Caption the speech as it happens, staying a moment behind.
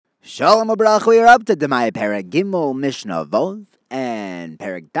Shalom Abrach, we are up to Demai Perek Gimel Mishnah Vov and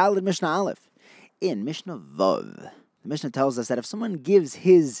Perek Daled Mishnah Aleph. In Mishnah Vov, the Mishnah tells us that if someone gives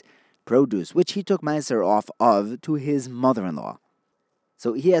his produce, which he took Meiser off of, to his mother-in-law,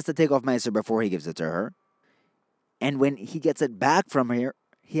 so he has to take off Meiser before he gives it to her, and when he gets it back from her,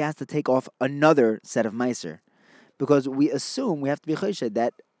 he has to take off another set of Meiser, because we assume, we have to be choshed,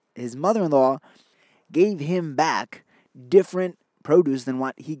 that his mother-in-law gave him back different produce than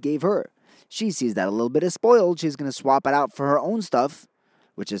what he gave her. She sees that a little bit is spoiled. She's going to swap it out for her own stuff,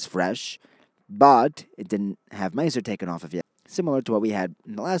 which is fresh, but it didn't have Meiser taken off of yet. Similar to what we had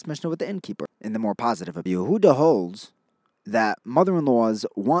in the last Mishnah with the innkeeper. In the more positive of Yehuda holds that mother-in-laws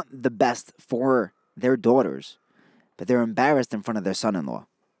want the best for their daughters, but they're embarrassed in front of their son-in-law.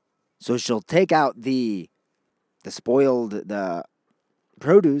 So she'll take out the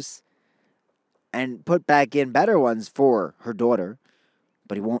produce and put back in better ones for her daughter,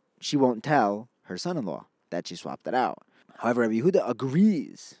 but she won't tell her son-in-law that she swapped it out. However, Rabbi Yehuda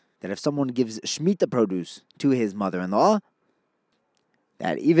agrees that if someone gives Shemitah produce to his mother-in-law,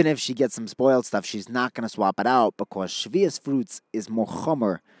 that even if she gets some spoiled stuff, she's not going to swap it out because Shvias fruits is more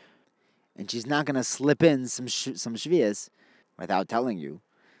chomer, and she's not going to slip in some Shvias without telling you.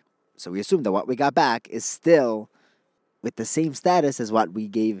 So we assume that what we got back is still with the same status as what we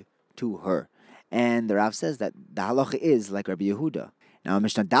gave to her. And the Rav says that the halacha is like Rabbi Yehuda. Now in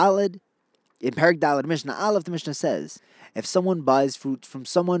Mishnah Daled, in Perek Daled, Mishnah Aleph, the Mishnah says, if someone buys fruit from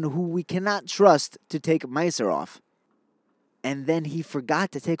someone who we cannot trust to take Meiser off, and then he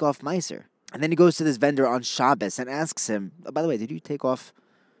forgot to take off Meiser, and then he goes to this vendor on Shabbos and asks him, oh, by the way, did you take off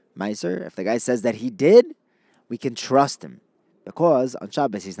Meiser? If the guy says that he did, we can trust him, because on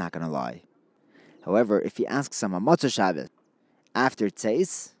Shabbos he's not going to lie. However, if he asks him on Motzei Shabbos, after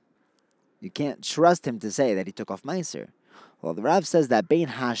Tzeis, you can't trust him to say that he took off Meiser. Well, the Rav says that Bein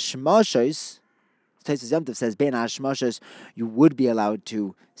Hashmashos, Taisus Yomtiv says Bein Hashmashos, you would be allowed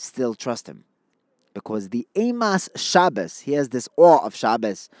to still trust him. Because the Emas Shabbos, he has this awe of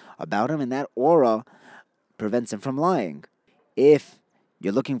Shabbos about him, and that aura prevents him from lying. If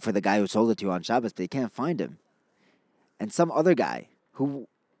you're looking for the guy who sold it to you on Shabbos, but you can't find him, and some other guy who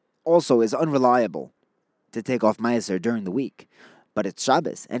also is unreliable to take off Meiser during the week, but it's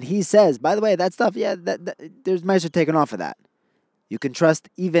Shabbos, and he says, by the way, that stuff, there's Meiser taken off of that. You can trust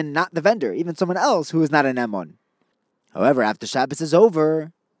even not the vendor, even someone else who is not an Emon. However, after Shabbos is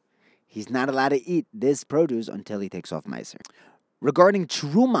over, he's not allowed to eat this produce until he takes off Meiser. Regarding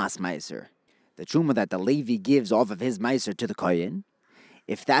Trumas Meiser, the Truma that the Levi gives off of his Meiser to the Kohen,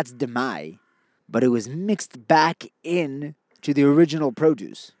 if that's Demai, but it was mixed back in to the original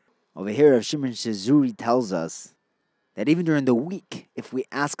produce. Over here, Rav Shimon Shizuri tells us that even during the week, if we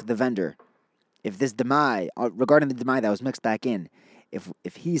ask the vendor, if this Demai, regarding the Demai that was mixed back in,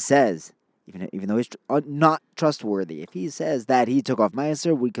 if he says, even though he's not trustworthy, if he says that he took off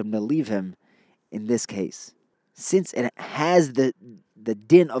Meiser, we can believe him in this case. Since it has the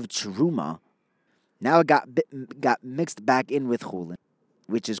din of Truma, now it got mixed back in with Chulin,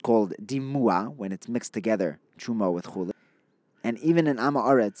 which is called Dimua, when it's mixed together, Truma with Chulin. And even an Amma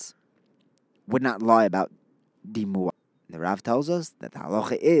Aretz would not lie about Dimua. The Rav tells us that the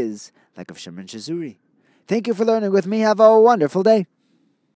halacha is like of Shimon Shizuri. Thank you for learning with me. Have a wonderful day.